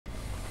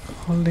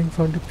Holding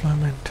for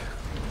deployment.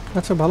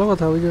 আচ্ছা ভালো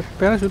কথা, ওই যে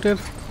প্যারাশুটের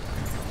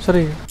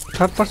সরি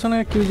থার্ড পার্সনে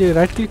কি যে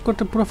রাইট ক্লিক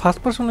করতে পুরো ফার্স্ট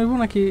পার্সন হইব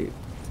নাকি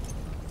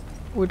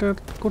ওইটা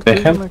করতে হইব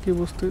দেখেন নাকি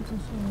বুঝতে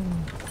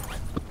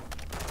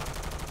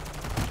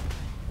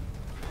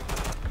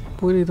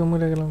পরেই তো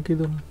মরে গেলাম কি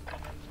দম।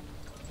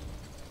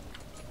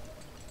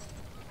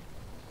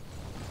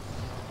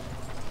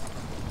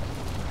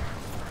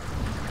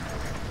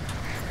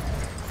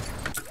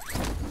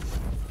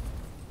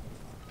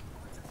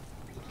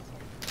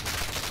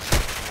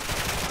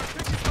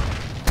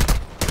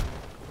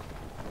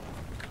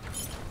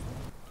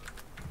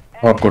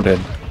 Orco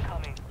dead.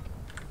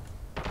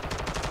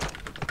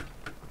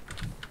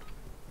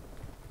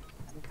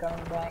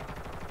 Coming back.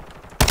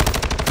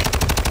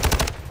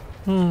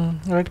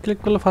 Right click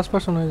করলে ফার্স্ট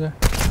পার্সন হয়ে যায়।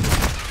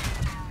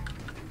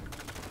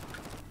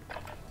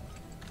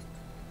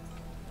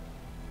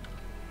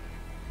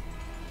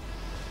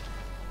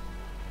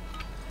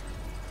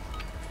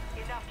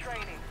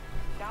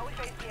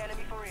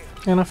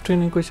 এনাফ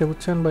ট্রেনিং কইছে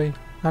বুঝছেন ভাই,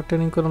 আর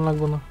ট্রেনিং করানো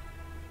লাগবো না,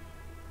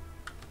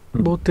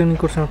 বহুত ট্রেনিং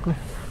করছেন আপনি।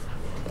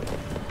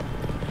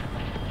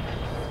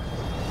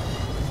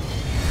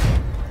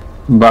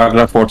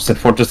 Bangla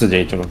fortress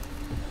যাই চলো।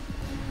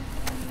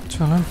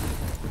 চলেন।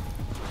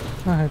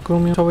 হ্যাঁ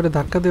ক্রোমিয়াম সবাই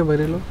ধাক্কা দিয়ে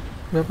বাইরে এলো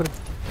ব্যাপারে।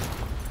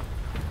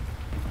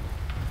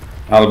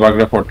 Al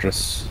Bagra fortress.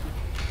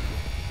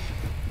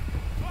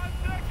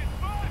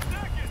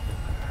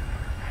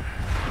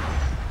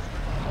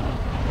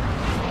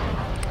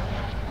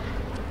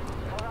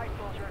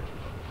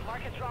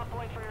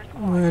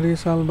 Where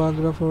is Al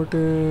Bagra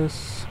Fortress?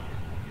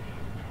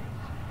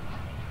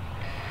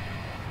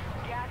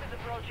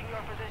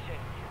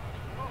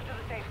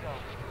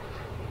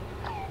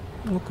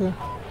 Okay,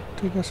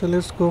 ঠিক আছে,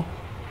 let's go.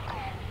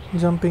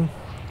 Jumping.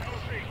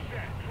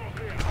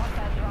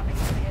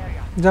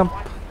 Jump.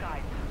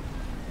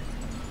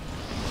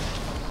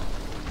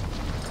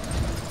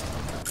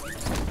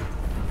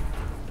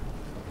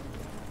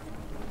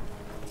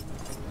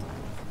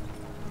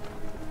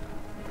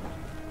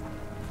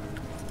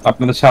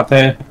 আপনাদের সাথে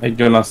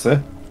একজন আছে,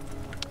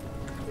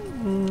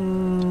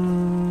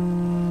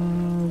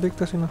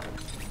 দেখতেছি না।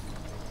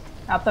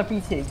 আপনার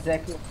পিছে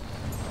এক্স্যাক্টলি।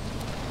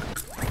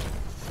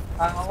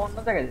 অন্য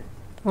জায়গায় যাই।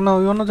 ও না,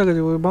 ওই অন্য জায়গায়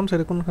যাবো, ওই বাম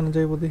সাইডে কোনখানে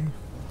যাইবো দেখি।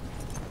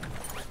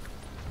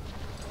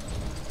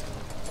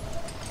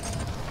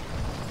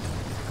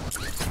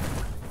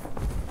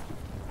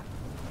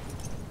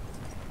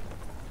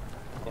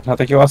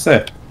 সাথে কেউ আছে?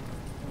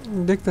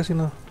 দেখতেছি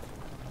না।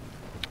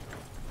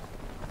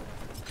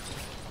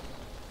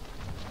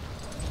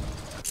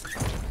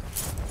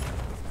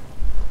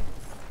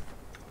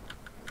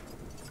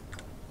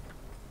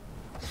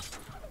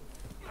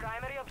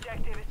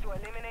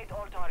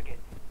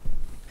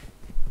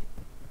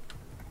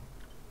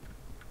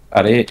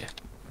 আরে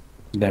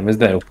ড্যামেজ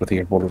দেয় উপর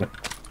থেকে পড়লে।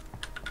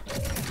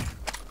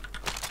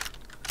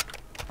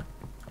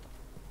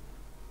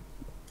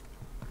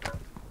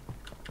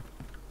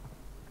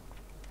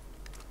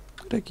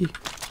 এটা কি?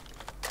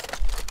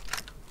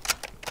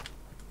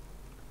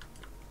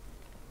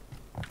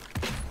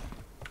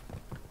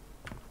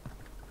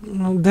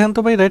 দেখেন তো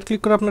ভাই, রাইট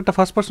ক্লিক করে আপনার একটা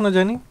ফার্স্ট পার্সনে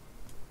যায়নি?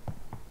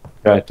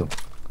 তাই তো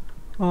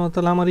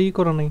তাহলে আমার ই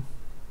করা নেই।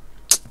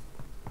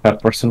 থার্ড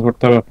পার্সন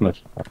করতে হবে আপনার,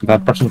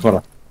 থার্ড পার্সন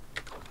করা।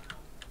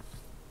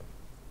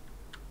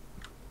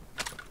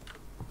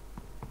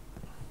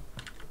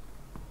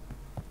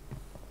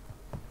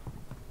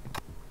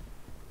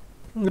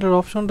 এটার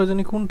অপশনটা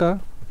জানি কোনটা।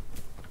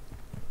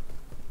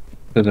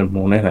 সেটা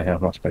মনে নাই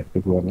আমার কাছে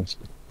honest।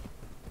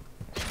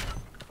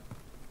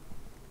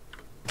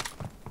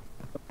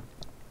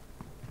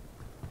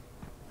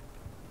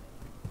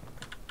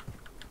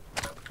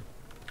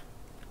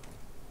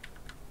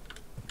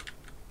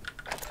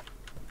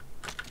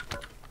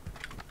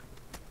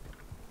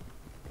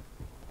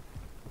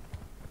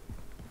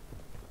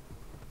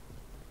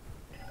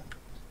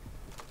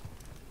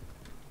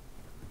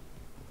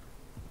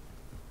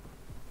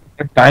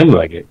 টাইম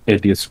লাগে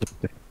এডিএস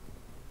করতে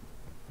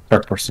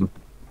থার্ড পার্সন।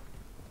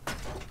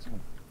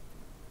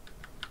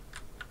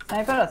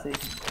 স্নাইপার আছে।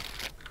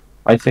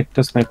 পাইছে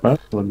একটা স্নাইপার,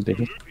 বল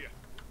দেখি।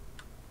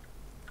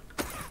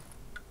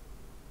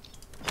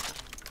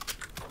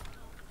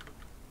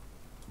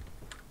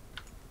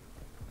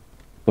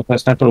 কোথায়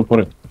স্নাইপার?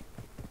 উপরে?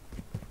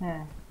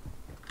 হ্যাঁ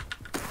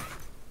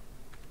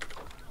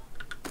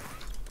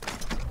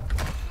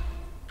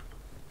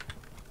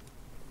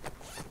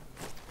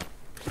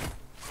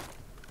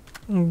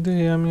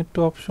দেখি আমি একটু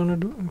অপশনে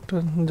একটা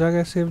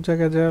জায়গায় সেফ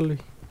জায়গায় যাওয়ালি।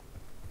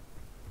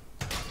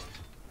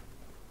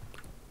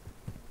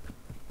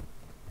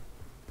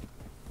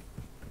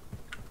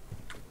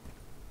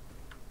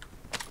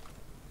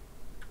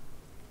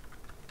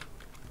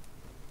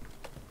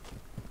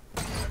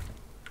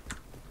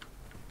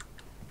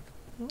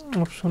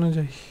 অপশনে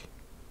যাই।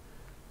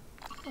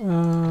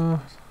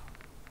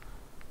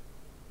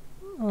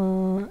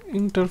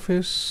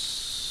 Interface,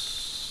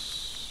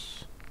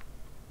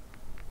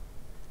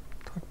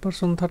 third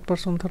person, third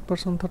person, third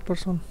person, third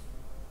person.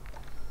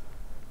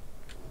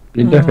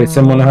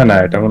 ইন্টারফেসে মনে হয় না,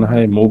 এটা মনে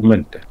হয়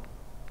মুভমেন্ট।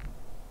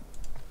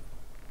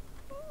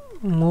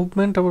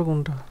 মুভমেন্ট আবার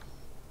কোনটা?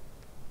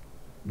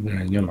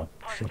 You know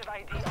Positive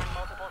ID on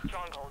multiple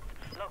strongholds.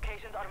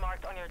 Locations are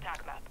marked on your attack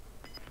map.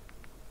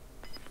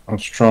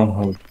 Strong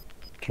hold.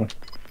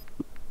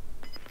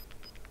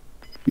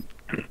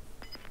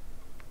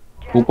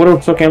 উপরে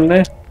উঠছো কেমনে?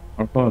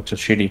 আচ্ছা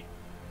সিঁড়ি।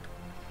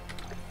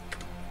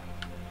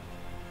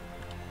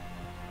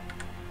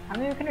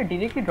 আমি ওখানে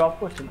ডিরেক্টলি ড্রপ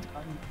করছিলাম,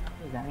 আমি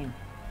আপনি জানেন।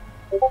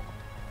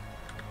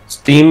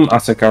 স্টিম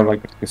আছে কার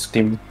লাগে?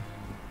 স্টিম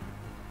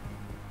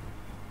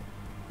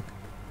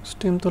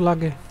স্টিম তো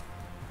লাগে।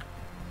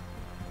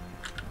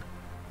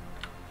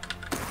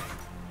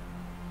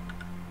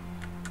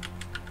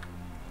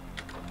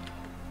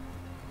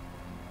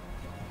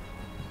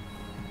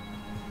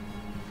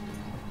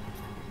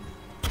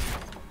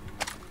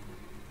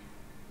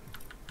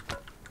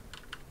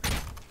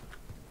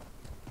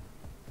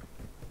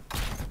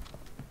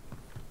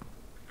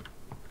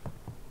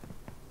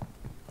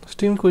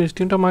 স্টিম কই?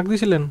 স্টিমটা মার্ক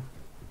দিছিলেন?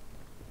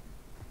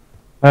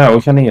 হ্যাঁ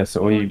ওইখানেই আছে,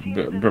 ওই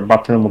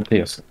বাথরুমের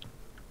মধ্যেই আছে।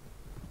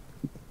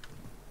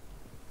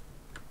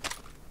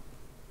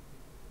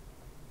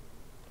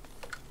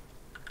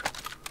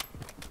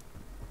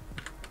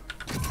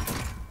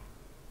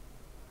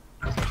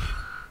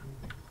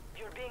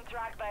 You're being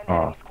tracked by an Ah.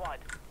 enemy squad.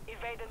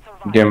 Evade and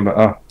survive. Game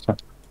আচ্ছা,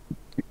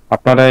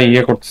 আপনারা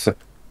ইয়ে করতেছে,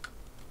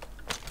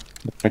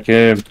 আপনাকে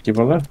কি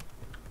বলে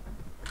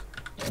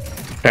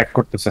ট্র্যাক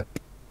করতেছে।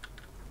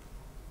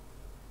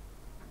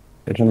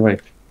 এজন ভাই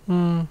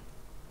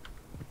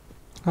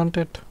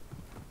হান্টেড।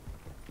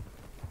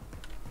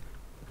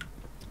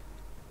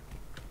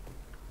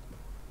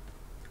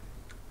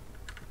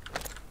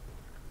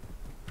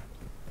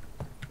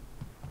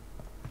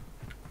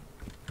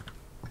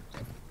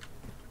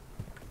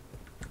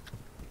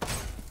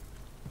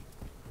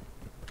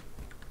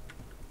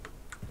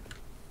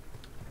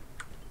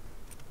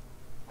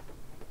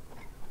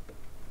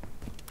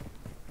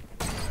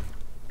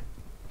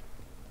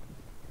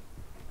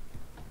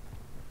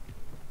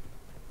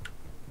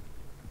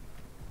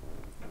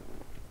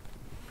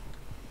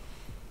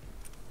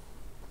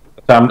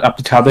 আচ্ছা,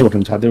 আপনি ছাদে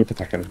উঠুন, ছাদে উঠে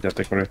থাকেন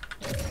যাতে করে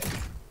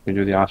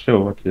যদি আসে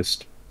ওভার লিস্ট।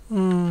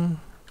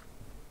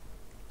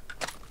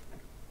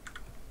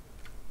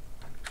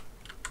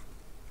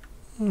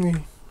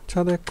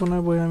 ছাদে এক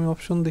কোনায় বই আমি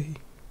অপশন দেখি।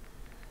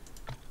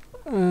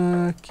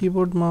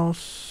 কিবোর্ড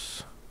মাউস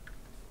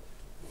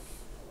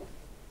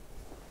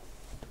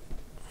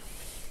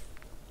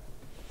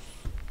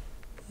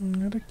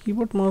এটা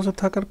কিবোর্ড মাউসে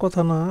থাকার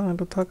কথা না,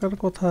 এটা থাকার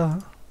কথা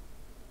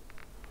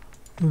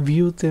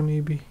ভিউতে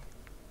maybe.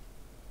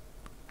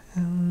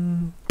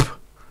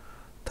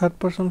 Third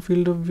person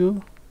field of view,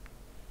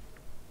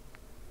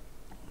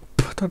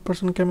 third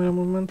person camera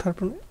movement,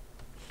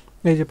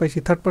 এই যে পাইছি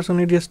third person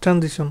ads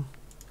transition.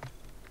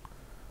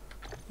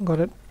 Got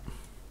it.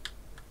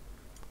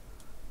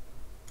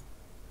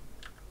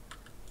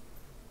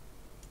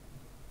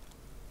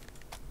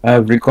 I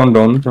have recon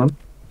down, John.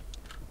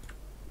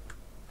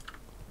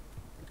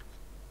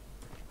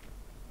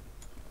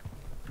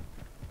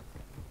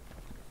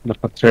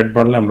 Thread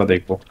বাড়লে আমরা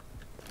দেখবো।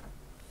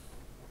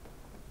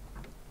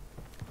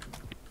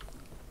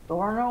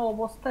 দৌড়ানোর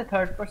অবস্থায়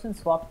থার্ড পারসন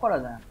সোয়াপ করা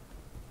যায়?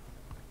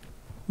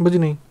 বুঝি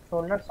নেই।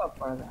 শোল্ডার সোয়াপ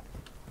করা যায়?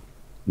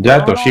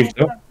 যায় তো শিফট।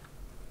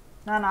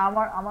 না না,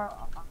 আমার আমার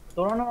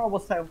দৌড়ানোর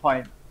অবস্থায়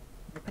হয় না।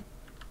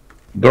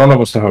 দৌড়ানো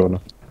অবস্থা হবে না।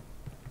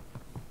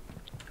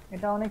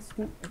 এটা অনেক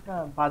এটা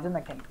বাজে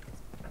না কেন?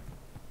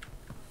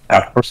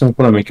 8%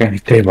 পুরো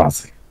মেকানিকটাই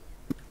বাজে।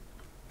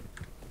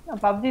 না,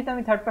 পাবজিতে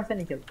আমি থার্ড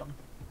পারসনই খেলতাম।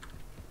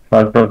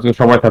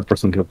 সবাই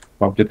 3% খেল,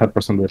 পাবজি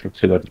 3% বেটার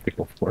ছিল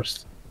অফ কোর্স।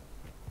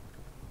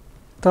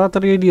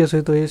 তাড়াতাড়ি এডিএস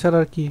হইতো, এছাড়া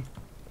আর কি।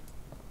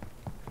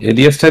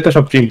 এডিএস টাই তো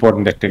সবচেয়ে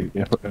ইম্পর্টেন্ট একটা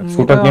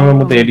শুটার গেমের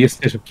মধ্যে, এডিএস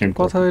টাই সবচেয়ে কথা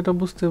ইম্পর্টেন্ট। এটা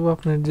বুঝতে হবে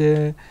আপনার যে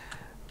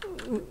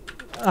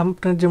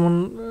আপনার যেমন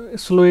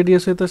স্লো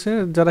এডিএস হইতেছে,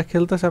 যারা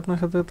খেলতেছে আপনার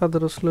সাথে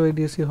তাদেরও স্লো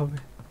এডিএসই হবে।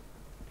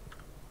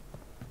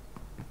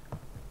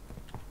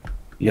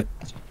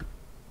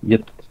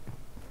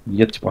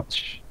 Yet watch.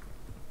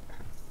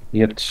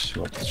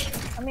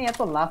 আমি এত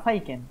লাফাই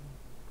কেন?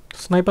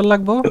 স্নাইপার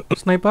লাগবো?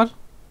 স্নাইপার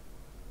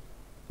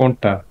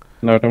কোনটা?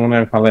 না ওটা মনে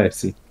হয় ফালাই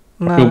আছি।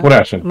 না আপনি উপরে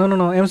আসেন। না না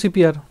না,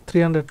 এমসিপিআর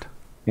 300।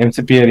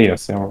 এমসিপিআর ই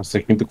আছে আমার কাছে,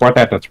 কিন্তু কয়টা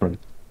অ্যাটাচমেন্ট?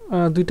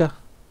 দুইটা।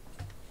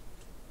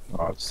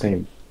 সেম।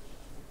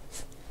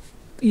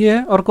 ইয়ে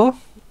অর্ক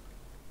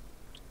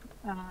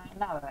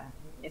না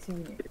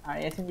এসএমজি আর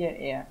এসএমজি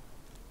এয়ার।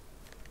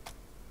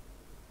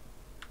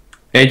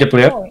 এই যে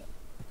প্লেয়ার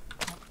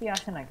কি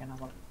আসে না কেন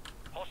আমার?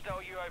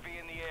 Hostile UAV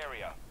in the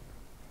area.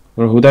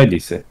 ওর হুদাই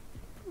দিছে।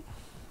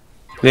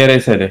 প্লেয়ার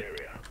এই সাইডে।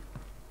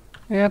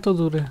 এত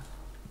দূরে।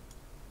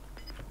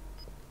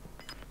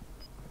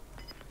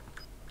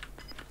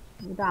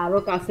 এটা আরো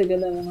কাছে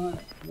গেলে মনে হয়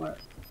আমার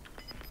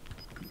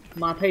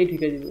মাথায়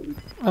ঠেকে যাবে।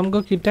 আমাকে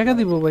কি টাকা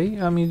দিব ভাই?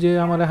 আমি যে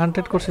আমার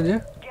হান্টেড করছে যে।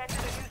 Get to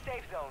the new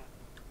safe zone.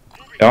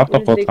 এটা তো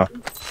কথা।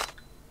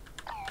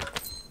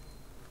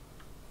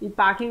 এই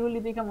পাখিগুলি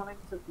দেখে মনে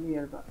হচ্ছে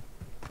প্লেয়ার বা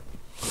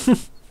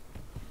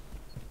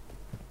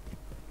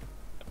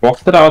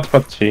বক্সের আওয়াজ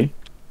পাচ্ছি।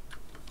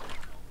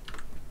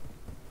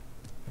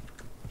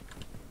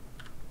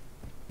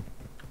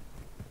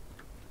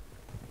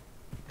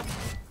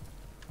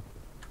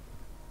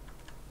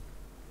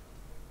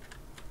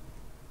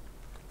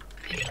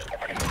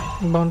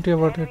 Bounty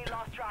অ্যাবর্টেড।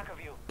 Lost track of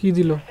you. কি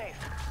দিল?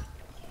 Safe.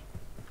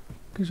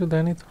 কিছু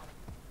দেয়নি তো।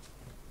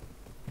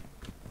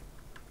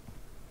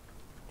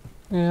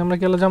 আমরা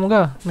গেলে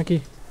যামুগা নাকি?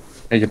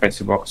 এই যে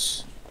পাইছি বক্স।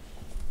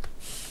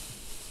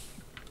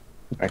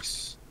 নাইস।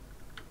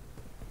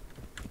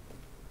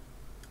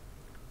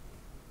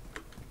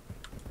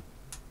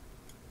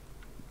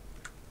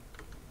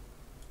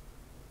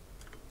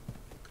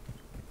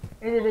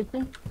 এই যে দেখি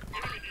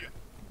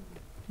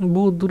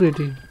বহুত দূরে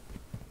এটি।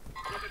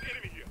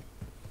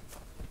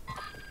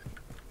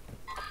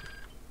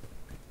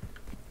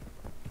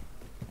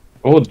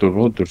 বহুত দূর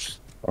বহুত দূর।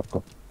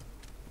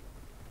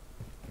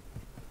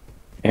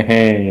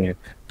 হ্যাঁ,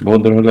 বহুত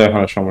দূর হলে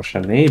এখন আর সমস্যা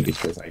নেই,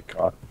 because I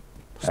got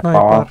sniper.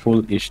 Powerful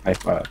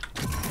sniper.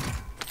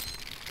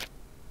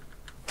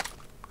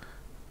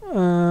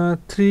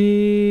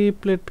 3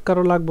 plate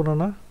কারো লাগবে না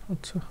না?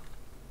 আচ্ছা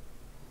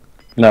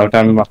না, ওটা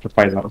আমি মাত্র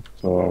পাইলাম,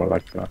 তো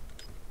লাগবে না।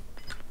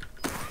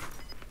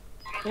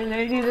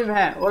 এই যে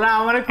ভাই ওরা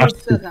আমারে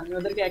খুঁজতেছে, আমি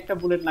ওদেরকে একটা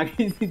বুলেট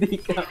লাগিয়েছি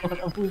দেখে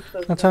ওরা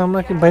বুঝতেছে। আচ্ছা আমরা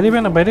কি বাইরে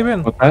বেন না বাইরে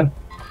বেন? কোথায়?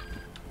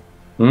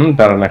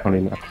 দাঁড়ান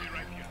এখনই না।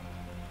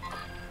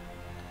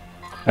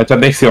 আচ্ছা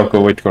দেখছি, ওকে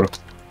ওয়েট করো।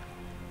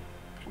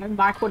 আমি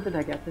মার্ক করতে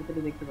থাকি, আপনি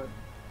সেটা দেখতে পাবেন।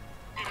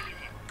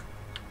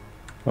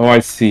 ও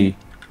I C,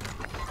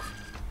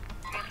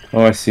 O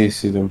I C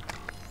C them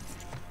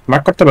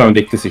mark করতে পারবে, আমি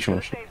দেখতেছি,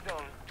 সমস্যা। Safe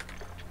zone.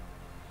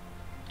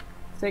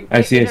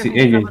 I see,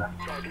 এই যে।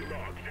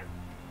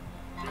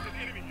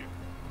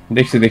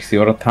 দেখছি দেখছি,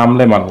 ওরা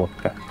থামলে মারবো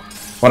একটা।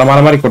 ওরা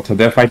মারামারি করছে,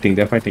 দে are fighting,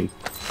 they are fighting,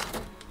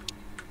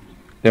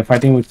 they are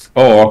fighting with.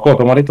 ও অর্ক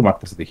তোমারই তো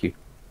মারতেছে দেখি।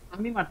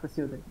 আমি মারতেছি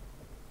ওদের।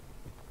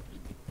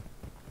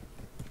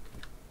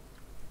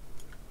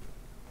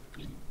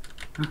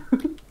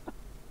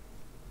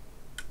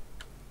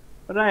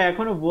 ওরা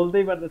এখনো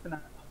বলতেই পারতেছে না।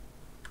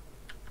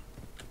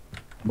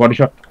 বডি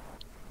শট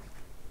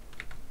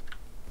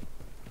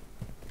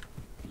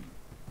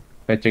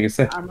পেঁচে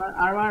গেছে। আর্মার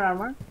আর্মার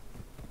আর্মার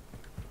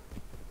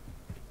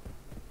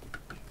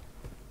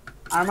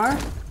আর্মার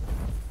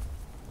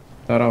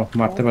তারাও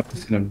মারতে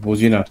পারতেছিলেন,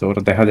 বুঝি না তো,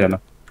 ওরা দেখা যায় না।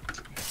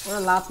 ওরা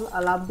লাভ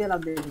লাভ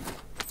দিয়ে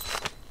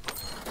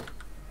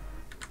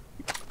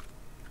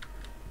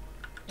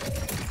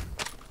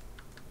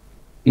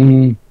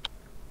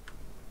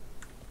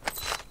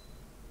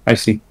I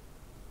see.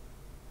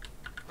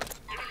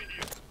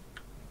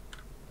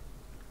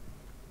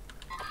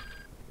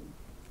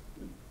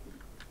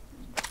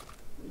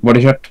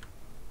 Body shot.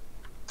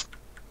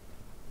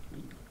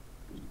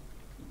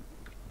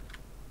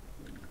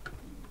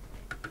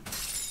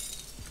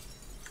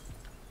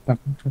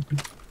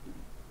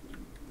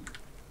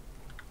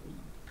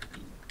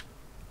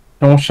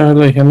 সমস্যা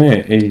হলো এখানে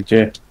এই যে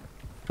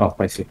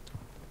পাইছি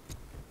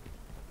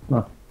না,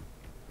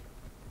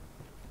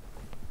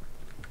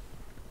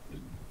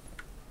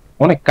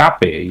 অনেক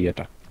কাঁপে এই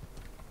এটা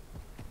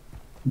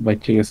ভাই।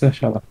 ঠিক আছে,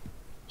 শালা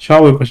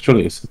সব ওই পাশে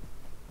চলে গেছে,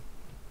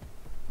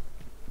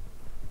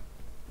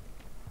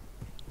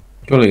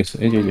 চলে গেছে।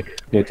 এই যে এই যে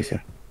যেতেছে,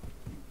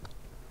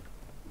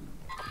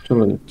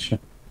 চলে যাচ্ছে।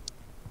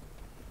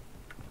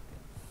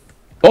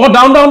 ও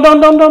down down down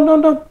down down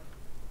down down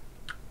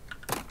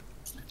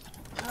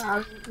আর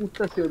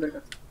উঠতেছি ওদের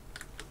কাছে।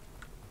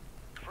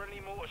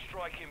 Friendly mortar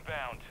strike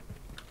inbound.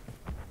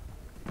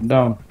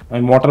 Down.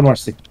 আমি মোটর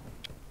মারছি,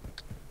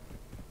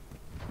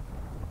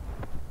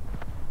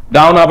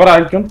 ডাউন। আবার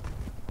আরেকজন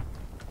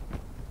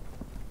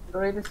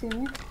দৌড়াইতেছি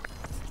আমি।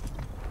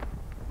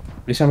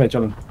 রিসাম ভাই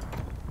চলুন,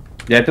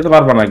 যাইতে তো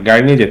পারবো না,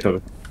 গাড়ি নিয়ে যেতে হবে।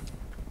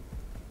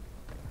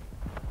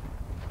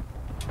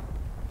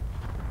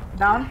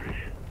 ডাউন।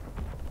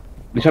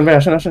 রিসাম ভাই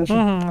আসেন আসেন আসেন,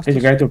 এই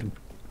যে গাড়িতে উঠুন।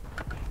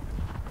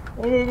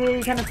 এই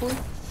এইখানে ফুল।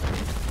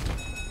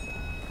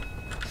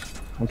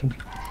 উঠুন।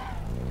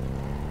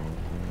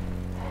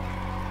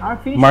 আর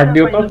ফিনিশ মার্ক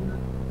দিও তো।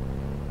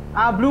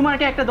 ব্লু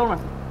মার্কে একটা দৌড়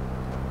মারছে।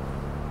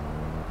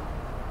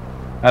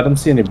 I don't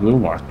see any blue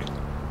mark.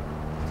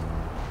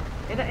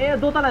 এটা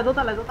দোতলায়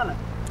দোতলায় দোতলায়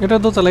এটা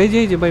দোতলা। এই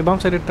যে ভাই বাম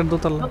সাইডেরটার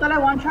দোতলা।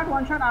 দোতলায় ওয়ান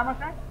শট আর্মার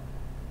ক্র্যাক।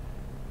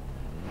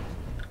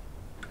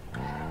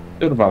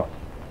 তোর বাপ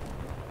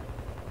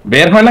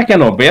বের হয় না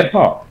কেন? বের হ,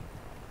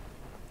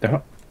 দেখো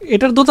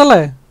এটার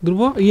দোতলায়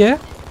ধ্রুব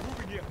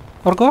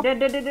অর্ক।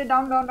 ডেড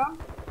ডাউন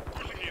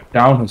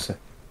ডাউন হয়েছে।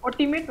 ওর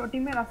টিমমেট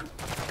আছে।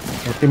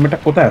 ওর টিমমেটটা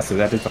কোথায় আছে?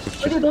 দ্যাট ইজ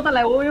ওই যে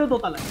দোতলায়, ওইও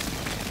দোতলায়।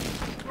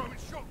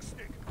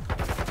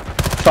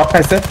 শক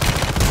খাইছে।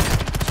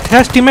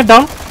 হ্যাঁ teammate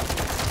down,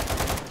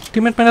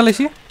 teammate medal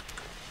AC.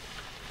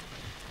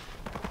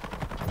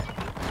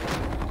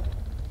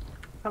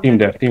 Team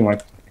দেয়ার, টিম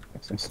ওয়াইপ।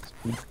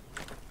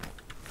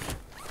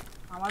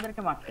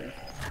 আমাদেরকে মারতে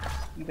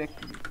দেখ।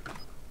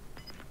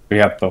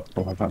 রিয়াদ তো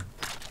প্রধান।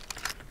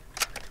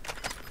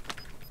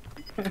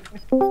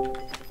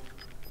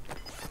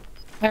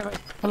 হ্যাঁ ভাই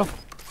hello.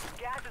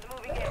 Gas is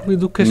moving in. খুবই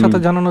দুঃখের সাথে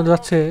জানানো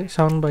যাচ্ছে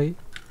শাওন ভাই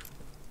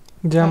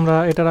যে আমরা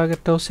এটার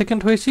আগেরটাও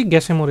সেকেন্ড হয়েছি,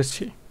 গ্যাসে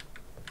মরেছি।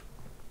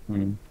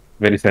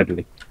 Very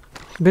sadly.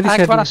 ভেরি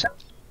একবার স্যাড। আসে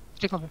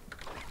ঠিক হবে।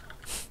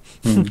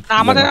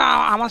 না,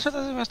 আমার সাথে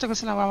যে ম্যাচটা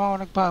করেছিলাম আমার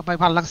অনেক ভাই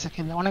ভালো লাগছে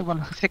খেলে, অনেক ভালো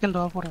লাগছে সেকেন্ড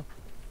হওয়ার পরে।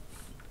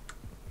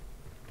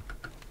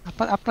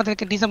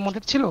 আপনাদেরকে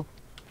ডিসঅ্যাপয়েন্টেড ছিল?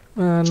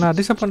 না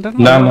ডিসঅ্যাপয়েন্টেড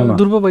না, না, না, না।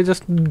 দুর্বল ভাই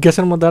জাস্ট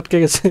গ্যাসের মধ্যে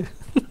আটকে গেছে।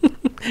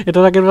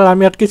 এটার আগের বার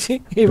আমি আটকেছি,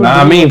 এইবার না,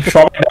 দুর্বল আমি আটকে-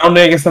 সবাই ডাউন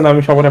হয়ে গেছেন,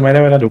 আমি সবাই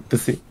মেরা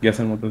ঢুকতেছি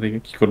গ্যাসের মধ্যে থেকে,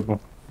 কি করব?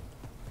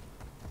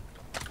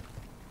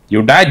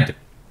 You died.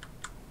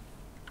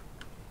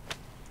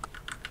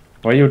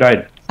 Why you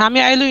died? আমি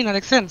আইলই না,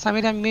 দেখছেন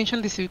সামির আমি মেনশন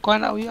দিছি কয়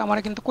না, ওই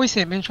আমারে কিন্তু কইছে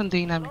মেনশন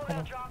দেই না আমি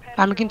কোনো।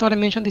 আমি কিন্তু ওরে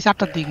মেনশন দিছি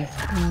 8টার দিকে।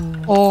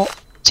 ও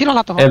ছিল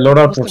না তো, এ লোড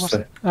আউট বুঝতে করছে।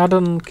 পারছি। I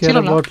don't care ছিল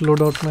না। about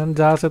loadout man,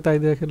 যা আছে তাই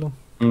দিয়ে খেলুম।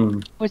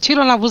 ওই ছিল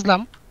না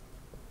বুঝলাম।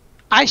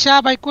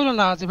 আয়শা ভাই কইলো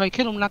না যে ভাই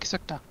খেলুম না কিছু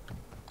একটা।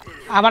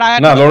 আবার আয়া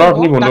না, টিকে লোড আউট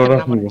বলবো, নিব, ডাকেন লোড না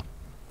আউট আমারে।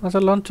 নিব। আচ্ছা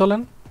লঞ্চ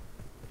চলেন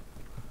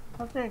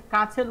আচ্ছা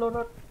কাছে লোড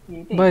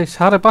ভাই।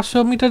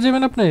 550 মিটার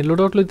যাবেন আপনি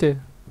লোডআউট লইতে?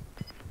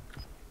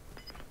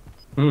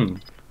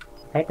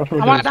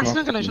 আমার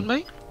ডাকছেন কেন শুন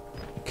ভাই?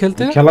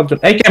 খেলতে খেলার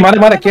জন্য। এই কে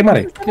মারে কে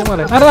মারে? কে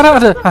মারে? আরে আরে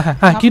আরে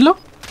হ্যাঁ কিলো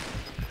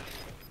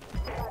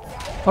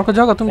অর্ক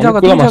যাওগা, তুমি যাওগা,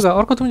 অনেকগুলো তুমি মাছ। যাওগা,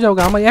 অর্ক তুমি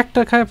যাওগা, আমার একটা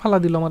খায় ফালা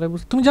দিল আমারে।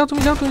 তুমি যাও,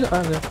 তুমি যাও, তুমি যাও।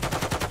 আরে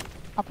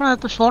আপনার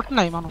এত শর্ট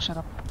নাই মানুষের।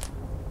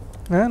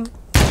 হ্যাঁ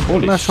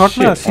Holy না শর্ট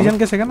না, shit, সিজন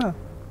গেছে কেন?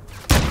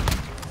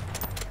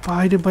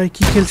 ভাই রে ভাই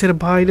কি খেলছে রে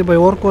ভাই রে ভাই,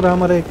 অর্করা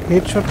আমারে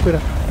হেডশট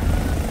কইরা।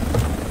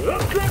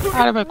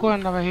 আরে ভাই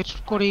কোয়েন না ভাই,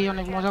 হেডশট করি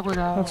অনেক মজা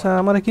কইরা। আচ্ছা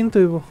আমারে কিনতে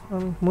হইব,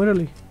 আমি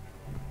মইরালি।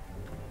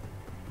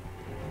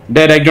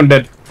 ডেড, একজন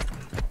ডেড।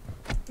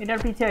 এটার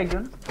পিছে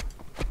একজন।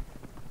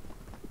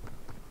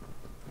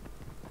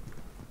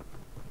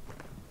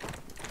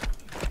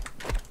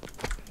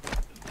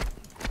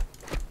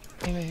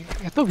 এই ভাই,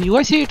 এত ভিউ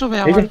আইছে ইউটিউবে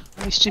আমার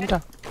স্ট্রিমটা।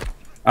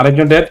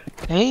 আরেকজন ডেড।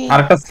 এই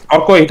আরেকটা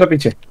অর্ক এটা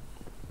পিছে।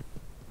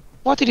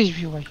 35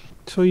 ভিউ ভাই।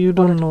 সো ইউ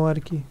ডোন্ট নো আর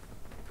কি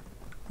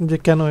যে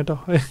কেন এটা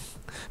হয়।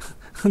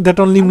 দ্যাট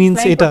অনলি মিন্স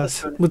Explain এটা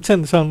করতে হবে। বুঝছেন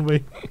শাওন ভাই?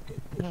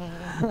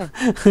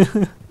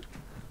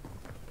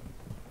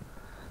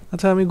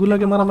 আচ্ছা আমি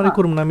গুলাকে মারামারি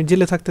করব না, আমি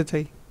জেলে থাকতে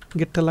চাই।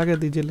 গেটটা লাগাই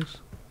দিই জেলের।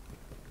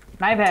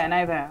 নাই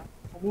ভাই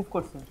মুভ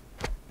করছে।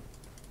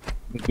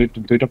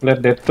 দুইটা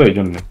প্লেয়ার ডেড তো এই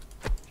জন্য।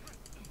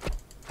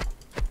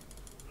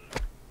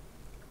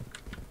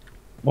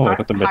 ও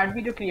এটা তো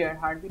হার্টবিটও ক্লিয়ার।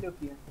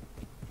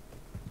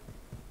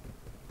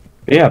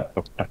 প্লেয়ার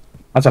তোটা।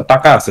 আচ্ছা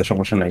টাকা আছে,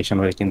 সমস্যা নাই, ঈশান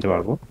ভাই কিনতে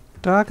পারবো।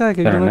 টাকা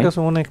একজনের কাছে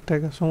অনেক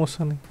টাকা,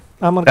 সমস্যা নেই।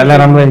 আমার তাহলে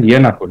আর আমরা ইয়ে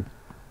না করি।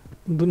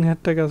 দুনিয়ার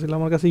টাকা ছিল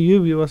আমার কাছে,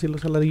 ইউবিও ছিল,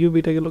 শালার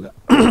ইউবিটা গেল।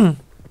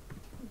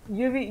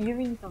 UV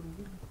UV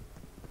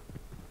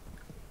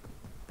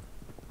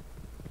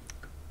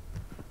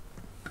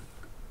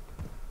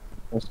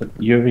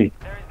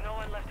There is no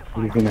one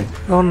left to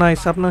fight. O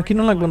nice, আপনার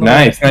কিনো লাগবে না?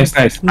 নাইস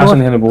আসেন,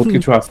 এখানে বহুত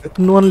কিছু আছে।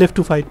 No one left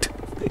to fight.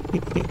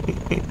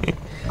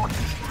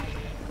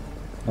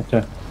 আচ্ছা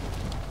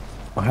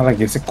ভালো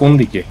গেছে কোন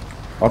দিকে?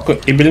 অর্ক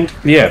এই বিল্ডিং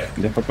ক্লিয়ার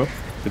দেখো তো,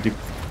 যদি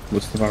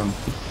বুঝতে পারো।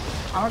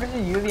 আমার কাছে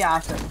ইউভি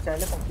আছে,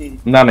 চাইলে কমপ্লিট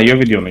দিই। না ইয়ে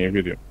ভিডিও না, ইয়ে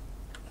ভিডিও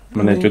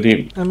মানে যদি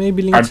আমি এই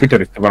বিল্ডিং আর্টবিটার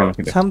দেখতে পারো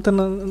নাকি?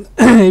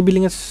 সামনে এই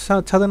বিল্ডিং এর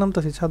ছাদে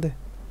নামতাছি, ছাদে।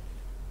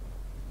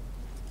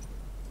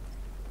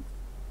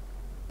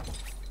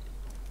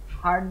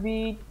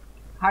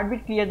 হার্টবিট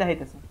ক্লিয়ার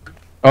দেখাইতেছে।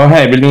 ও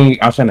হ্যাঁ, বিল্ডিং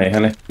আসে না,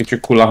 এখানে কিছু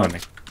খোলা হয় না।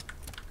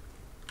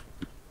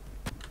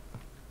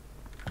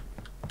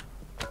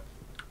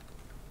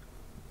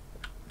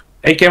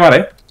 এই কে মারে?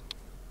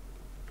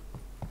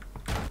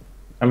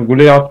 আমি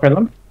গুলি আওয়াজ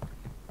পেলাম।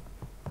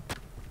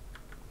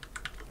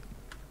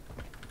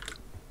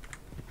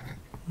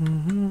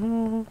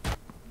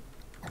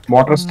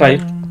 Motor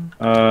strike.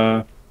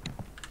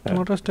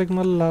 মোটর স্ট্রাইক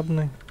মার লাভ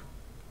নাই।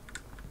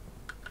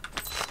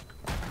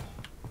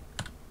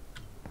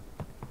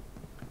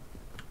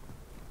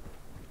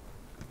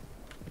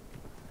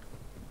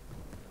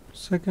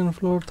 সেকেন্ড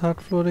ফ্লোর, থার্ড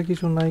ফ্লোরে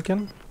কিছু নাই কেন?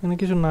 এখানে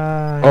কিছু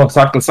নাই। ও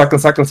সার্কেল।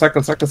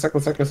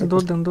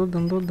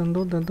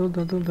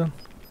 দৌড় দেন।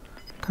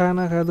 খায়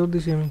না খায় দৌড়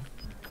দিছি আমি।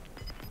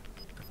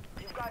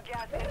 You've got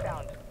gas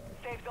inbound.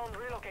 Safe zone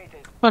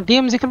relocated.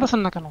 DMG খেলতেছেন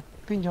না কেন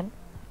তিনজন?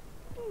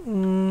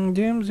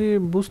 জেমজি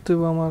বুঝতে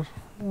হবে, আমার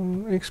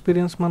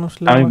এক্সপেরিয়েন্স মানুষ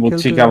আমি আমার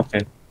বুঝছি খেলতে কালকে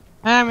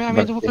হ্যাঁ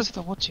আমি তো বুঝতেছি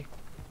তো, বুঝছি।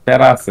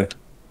 প্যারা আছে,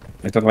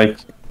 এটা লাইক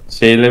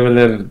সেই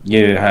লেভেলের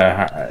ইয়ে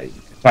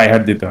ট্রাই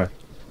হার্ড দিতে হয়।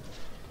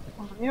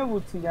 আমিও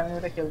বুঝছি যে আমি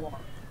ওটা খেলবো না।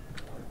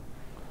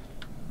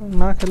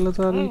 না খেললে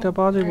তো আর এটা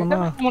পাওয়া যাবে না।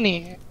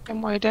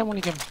 এটা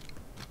এমনই গেম।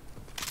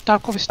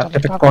 টার্ক অফ স্টার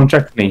একটা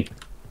কন্ট্রাক্ট নেই।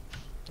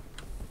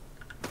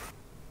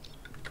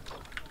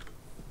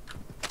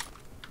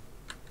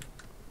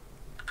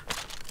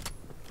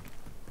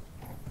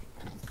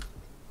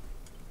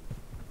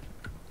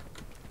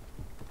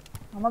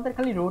 আমাদের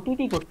খালি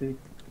রোটেটই করতে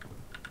হইছে।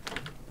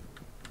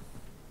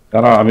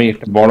 দাঁড়াও আমি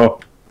একটা বড়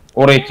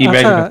ওরে কি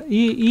ব্যাগ। আচ্ছা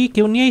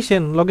কেউ নিয়ে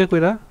আইছেন লগে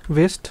কইরা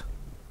ভেস্ট?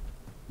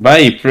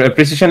 ভাই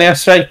precision air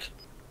strike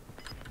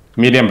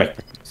medium bag.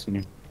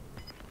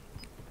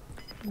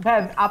 ভাই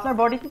আপনার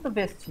বডিতে তো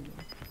বেস্ট ছিল।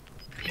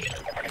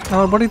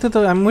 আমার বডিতে তো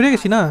আমি মরে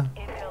গেছি না।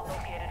 Intel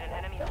located an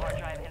enemy hard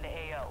drive in the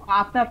AO.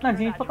 আপনি আপনার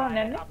জিনিসপত্র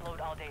নেন না? Upload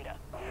all data.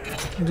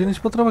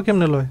 জিনিসপত্র বা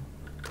কেমনে লয়?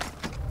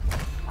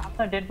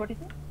 আপনার ডেড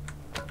বডিতে?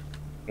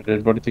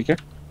 ডেড বডি থেকে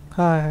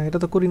হ্যাঁ হ্যাঁ এটা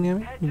তো করিনি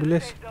আমি, ভুলে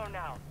আসি। Safe zone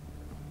now.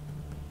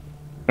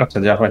 আচ্ছা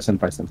যা পাইছেন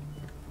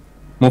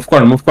মুভ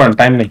করেন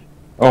টাইম নেই।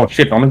 ও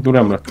শিট অনেক দূরে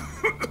আমরা।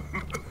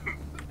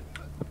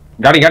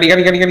 গাড়ি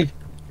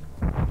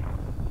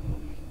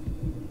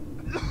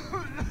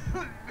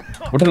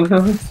ওঠেন।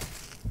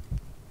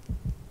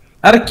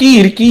 আরে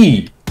কি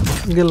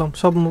গেলাম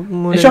সব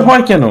মরে এসব গেলাম।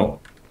 হয় কেন? A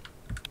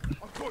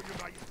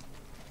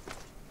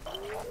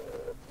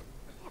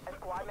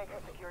squad mate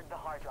has secured the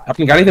hard drive.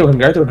 আপনি গাড়িতে ওঠেন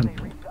They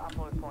reached the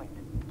upload point.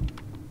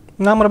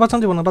 না আমার বাঁচান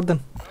যাবো না, বাদ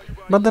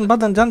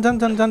দেন যান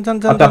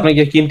আচ্ছা আপনি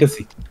গিয়ে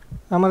কিনতেছি।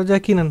 আমার যা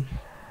কিনেন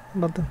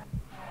বাদ দেন।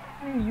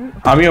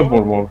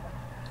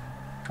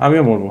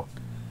 আমিও মরবো।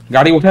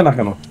 গাড়ি উঠে না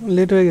কেন?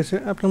 লেট হয়ে গেছে,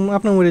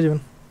 আপনি মরে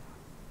যাবেন।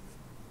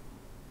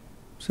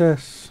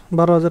 শেষ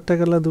 12,000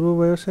 টাকা লা দুর্ব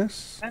বয়স শেষ,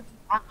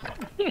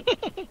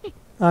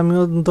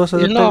 আমিও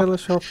 10,000 টাকা লা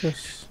সব শেষ।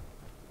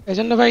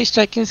 এজন্য ভাই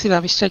স্ট্রাইক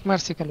কিনছিলাম, স্ট্রাইক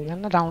মারছি খালি,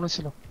 না ডাউন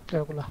ছিল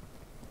প্লেয়ারগুলো।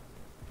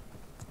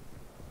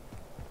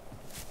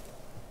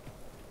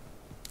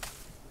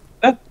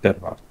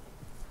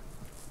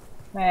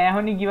 না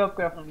এখনই গিভ আপ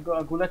করে এখন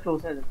গুলা ক্লোজ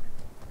হয়ে যাবে।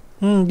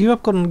 গিভ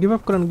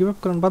আপ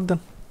করেন বাদ দেন।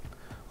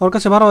 ওর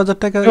কাছে 12,000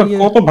 টাকা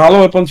কত ভালো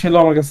ওয়েপন ছিল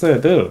আমার কাছে।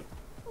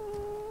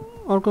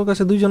 ওর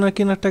কাছে দুইজনের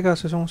কেনার টাকা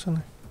আছে, সমস্যা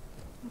নাই।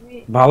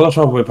 ভালো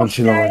সব ওয়েপন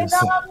ছিল আমার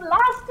কাছে।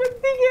 লাস্টের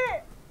দিকে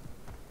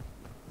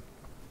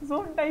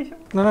জোনটাই সব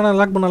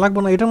না লাগবো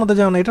না, এটার মধ্যে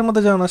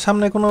যাও না,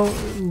 সামনে কোনো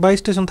বাই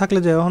স্টেশন থাকলে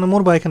যাও, ওখানে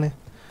মরবা এখানে।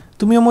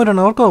 তুমিও মরো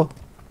না অর্ক।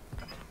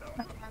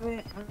 আমি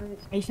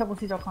এইসব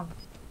বসি যখন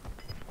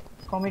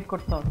কমিট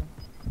করতে হবে।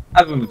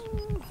 আর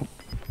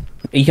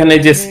এইখানে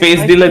যে স্পেস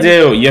দিলে যে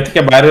ইয়ে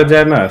থেকে বাইরে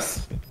যায় না।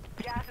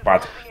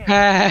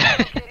 হ্যাঁ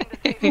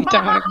এটা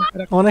আমার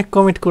অনেক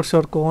কমিট করছে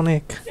অর্ক,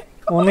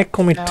 অনেক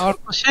কমিট।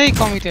 সেই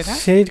কমিটেড। হ্যাঁ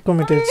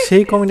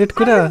সেই কমিটেড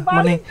করে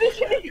মানে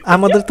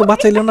আমাদের তো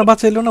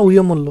বাঁচাইলো না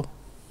উইও মরলো।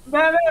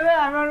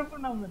 আমার উপর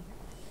নাম্বার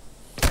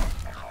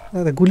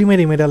গুলি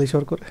মেরে আলিস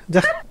ওর করে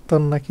যা,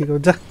 তোর না কি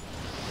করে যা।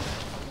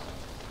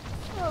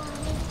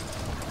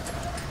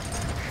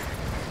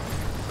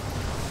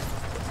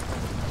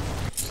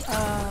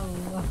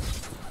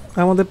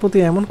 আমাদের প্রতি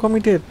এমন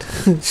কমিটেড,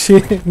 সে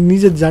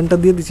নিজের জানটা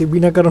দিয়ে দিছে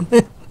বিনা কারণে।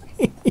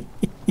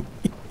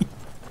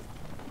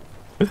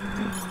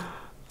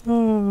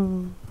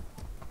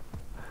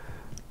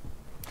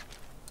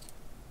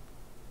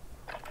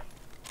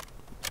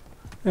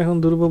 এখন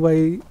দুর্ব ভাই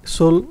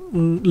সোল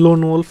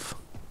লোন ওলফ।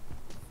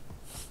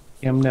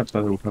 কেমনে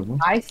আপনাদের উঠাবো?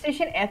 আই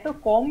স্টেশন এত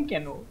কম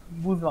কেন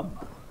বুঝলাম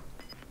না।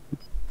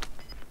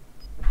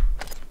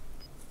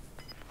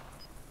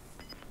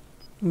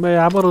 ভাই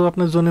আবারও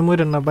আপনার জোনে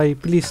মরেন না ভাই,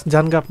 প্লিজ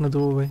জানগা আপনি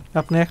দেবো ভাই,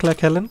 আপনি একলা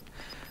খেলেন,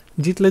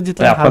 জিতলে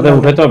আপনাদের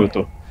উঠাতে হবে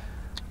তো।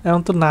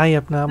 এখন তো নাই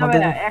আপনি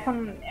আমাদের।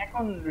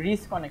 এখন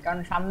রিস্ক অনেক, কারণ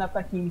সামনে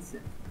আপনার কিংস,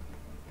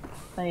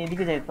 তাই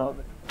এদিকে যাইতে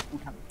হবে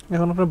উঠান।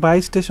 এখন আপনার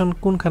 22 স্টেশন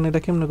কোনখানে,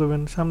 এটা কেমনে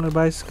করবেন? সামনে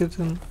 22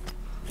 স্টেশন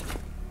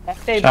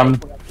একটাই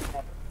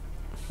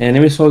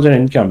enemy soldier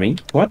incoming.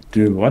 What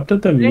does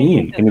that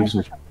mean? Enemy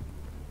soldier.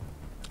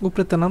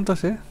 উপরে তো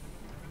নামতাছে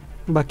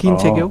বা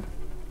কিনছে কেউ।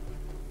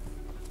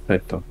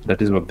 Right, that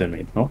is what they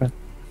mean. Okay.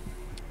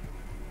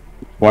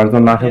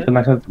 Warzone না খেলতে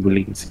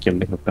ভুলে গেছি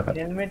কেমনে করতে হয়।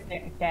 হেলমেট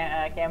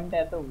ক্যাম্পটা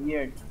এত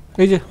উইয়ার্ড।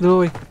 এই যে দুর্ব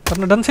ভাই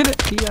আপনার ডান সাইডে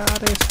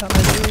ইয়ারে সালা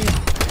রে।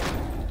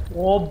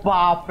 ও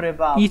বাপ রে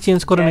বাপ, ই চেঞ্জ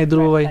করে নাই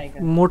দুর্ব ভাই,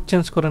 মোড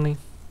চেঞ্জ করে নাই।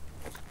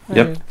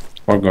 Yep,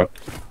 forgot.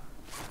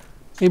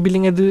 এই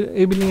বিল্ডিং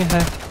এ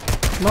হ্যাঁ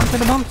লঞ্চ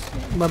এটা বাম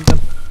বাদ দেন।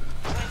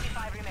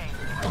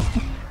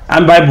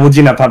 আমি ভাই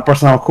বুঝি না, থার্ড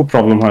পারসন আমার খুব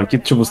প্রবলেম হয়,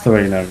 কিচ্ছু বুঝতে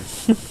পারি না আমি।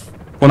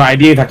 কোনো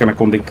আইডিয়াই থাকে না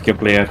কোন দিক থেকে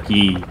প্লেয়ার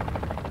কি।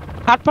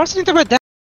 থার্ড পার্সন তো ভাই